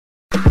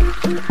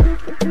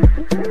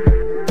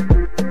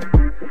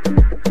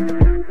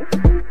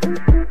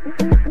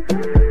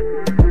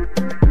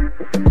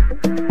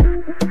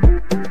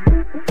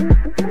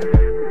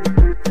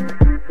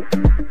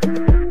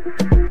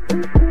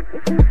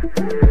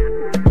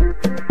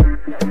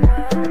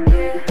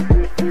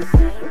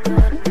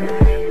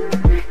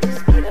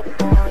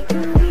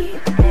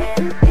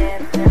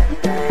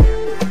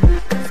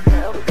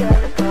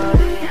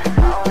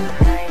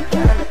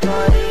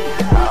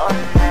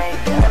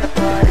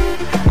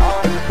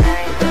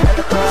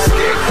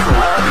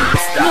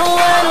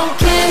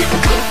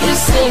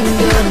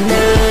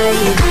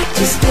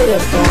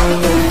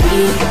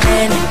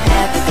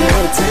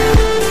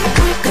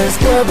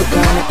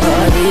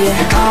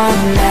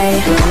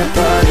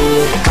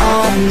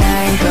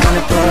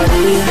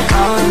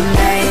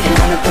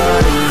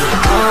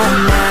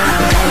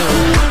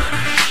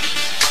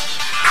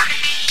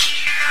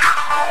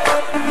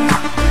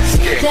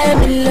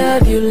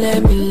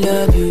Let me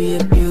love you,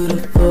 you're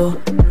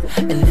beautiful.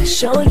 And let's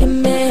show you,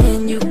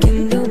 man, you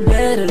can do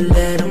better,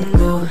 let him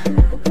go.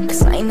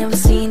 Cause I ain't never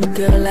seen a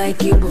girl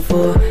like you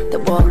before,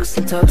 that walks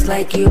and talks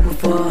like you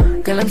before.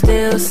 Girl, I'm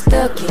still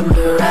stuck in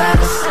your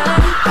eyes.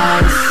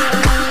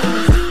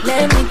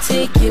 Let me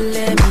take you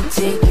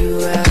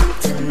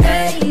out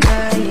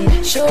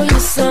tonight. Show you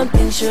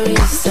something,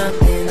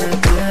 a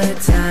good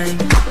time.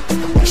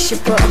 We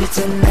should party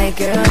tonight,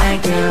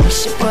 girl. We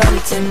should party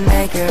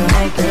tonight, girl.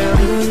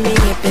 You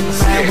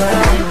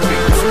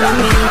and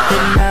me up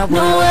in my world.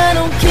 No, I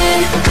don't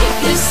care if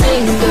you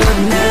sing good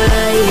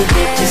night.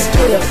 Just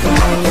get up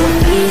on your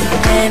feet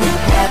and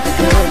have a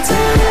good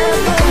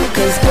time.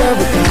 Cause girl,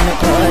 we're gonna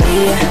party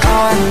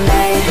all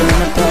night.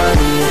 Gonna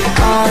party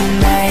all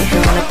night.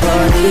 Gonna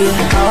party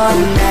all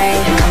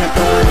night. Gonna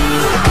party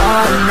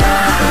all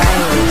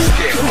night.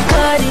 Your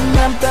body,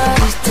 my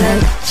body's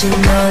touching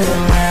all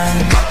around.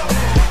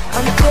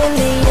 I'm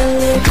feeling your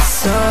lips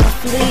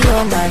softly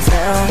on my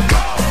tongue.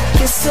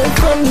 Kissing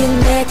from your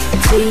neck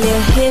to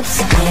your hips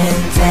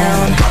and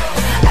down.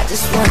 I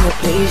just wanna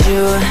please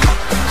you,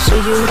 show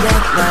you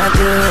that I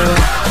do.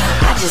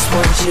 I just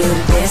want you to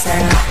dance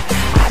now.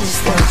 I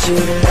just want you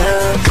to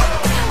love.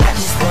 I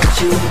just want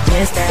you to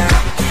dance now.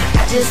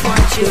 I just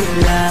want you to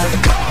love.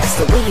 It's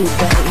the way you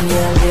bite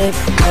your lip,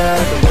 girl.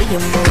 The way you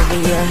move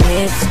your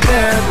hips,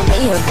 girl. The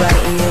way you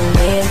bite your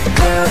lip,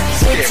 girl.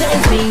 It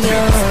turns me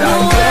on.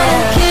 No, I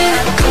don't care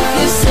if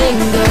you sing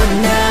good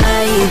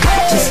night.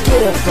 Just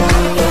get up on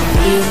your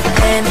feet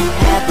and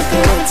have a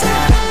good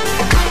time.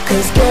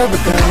 Cause girl,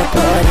 we're gonna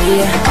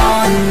party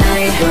all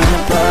night.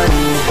 Gonna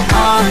party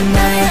all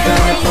night.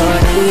 Gonna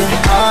party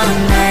all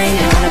night.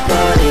 Gonna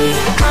party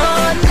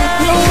all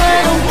night. No,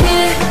 I don't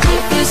care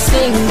if you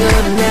sing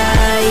good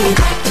night.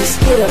 Just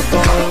get up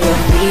on your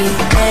feet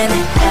and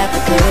have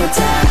a good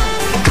time.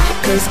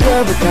 Cause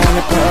girl, we're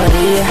gonna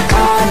party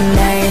all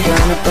night.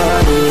 Gonna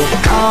party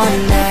all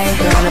night.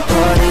 Gonna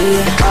party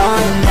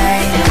all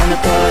night. Gonna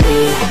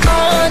party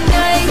all night.